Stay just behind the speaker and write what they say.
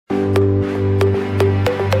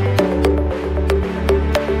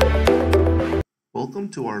Welcome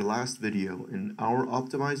to our last video in our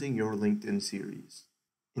Optimizing Your LinkedIn series.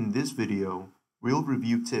 In this video, we'll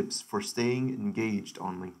review tips for staying engaged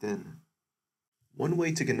on LinkedIn. One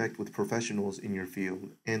way to connect with professionals in your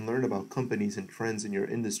field and learn about companies and trends in your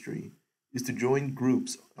industry is to join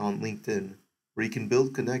groups on LinkedIn where you can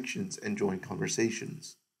build connections and join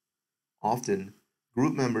conversations. Often,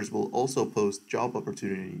 group members will also post job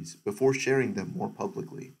opportunities before sharing them more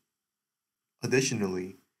publicly.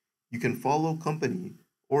 Additionally, you can follow company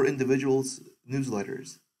or individuals'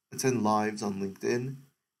 newsletters, attend lives on LinkedIn,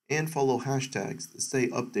 and follow hashtags to stay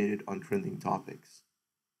updated on trending topics.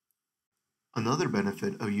 Another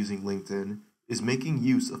benefit of using LinkedIn is making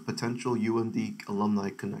use of potential UMD alumni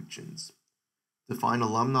connections. To find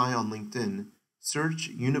alumni on LinkedIn, search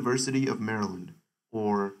University of Maryland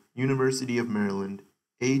or University of Maryland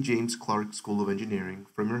A. James Clark School of Engineering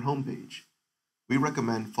from your homepage. We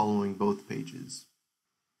recommend following both pages.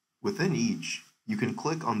 Within each, you can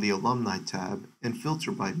click on the Alumni tab and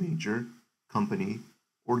filter by major, company,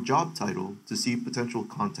 or job title to see potential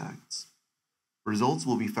contacts. Results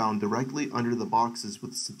will be found directly under the boxes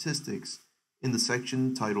with statistics in the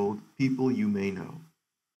section titled People You May Know.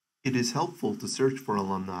 It is helpful to search for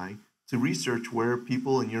alumni to research where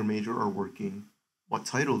people in your major are working, what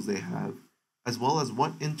titles they have, as well as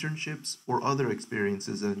what internships or other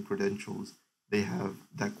experiences and credentials they have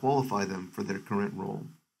that qualify them for their current role.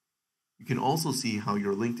 You can also see how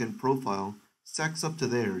your LinkedIn profile stacks up to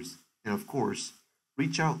theirs, and of course,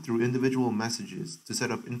 reach out through individual messages to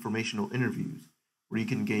set up informational interviews where you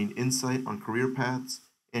can gain insight on career paths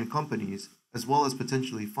and companies, as well as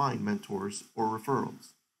potentially find mentors or referrals.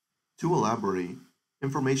 To elaborate,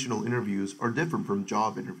 informational interviews are different from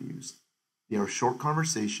job interviews. They are short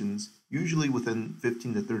conversations, usually within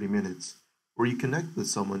 15 to 30 minutes, where you connect with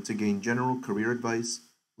someone to gain general career advice,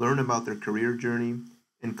 learn about their career journey,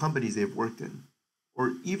 and companies they've worked in,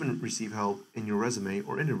 or even receive help in your resume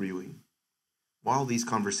or interviewing. While these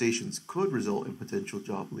conversations could result in potential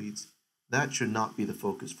job leads, that should not be the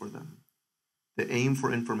focus for them. The aim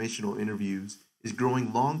for informational interviews is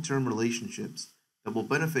growing long-term relationships that will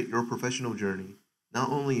benefit your professional journey not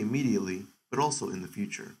only immediately, but also in the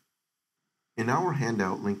future. In our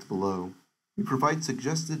handout linked below, we provide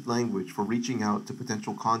suggested language for reaching out to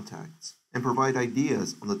potential contacts and provide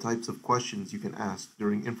ideas on the types of questions you can ask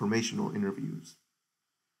during informational interviews.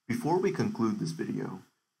 Before we conclude this video,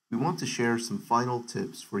 we want to share some final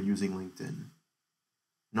tips for using LinkedIn.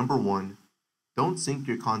 Number 1, don't sync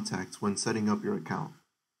your contacts when setting up your account.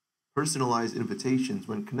 Personalize invitations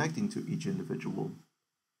when connecting to each individual.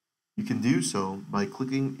 You can do so by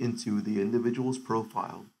clicking into the individual's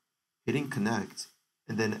profile, hitting connect,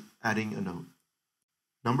 and then adding a note.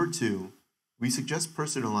 Number 2, we suggest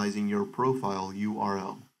personalizing your profile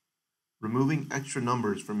URL. Removing extra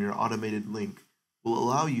numbers from your automated link will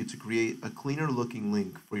allow you to create a cleaner looking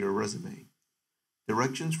link for your resume.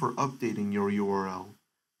 Directions for updating your URL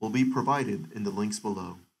will be provided in the links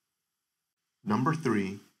below. Number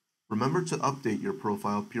 3, remember to update your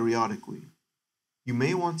profile periodically. You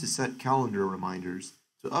may want to set calendar reminders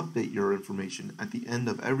to update your information at the end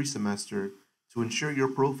of every semester to ensure your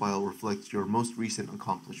profile reflects your most recent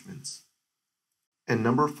accomplishments. And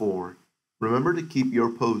number 4, remember to keep your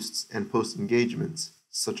posts and post engagements,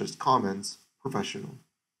 such as comments, professional.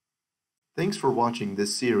 Thanks for watching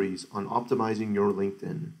this series on optimizing your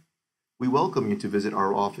LinkedIn. We welcome you to visit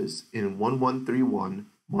our office in 1131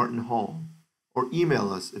 Martin Hall, or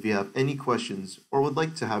email us if you have any questions or would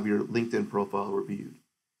like to have your LinkedIn profile reviewed.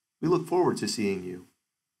 We look forward to seeing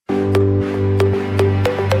you.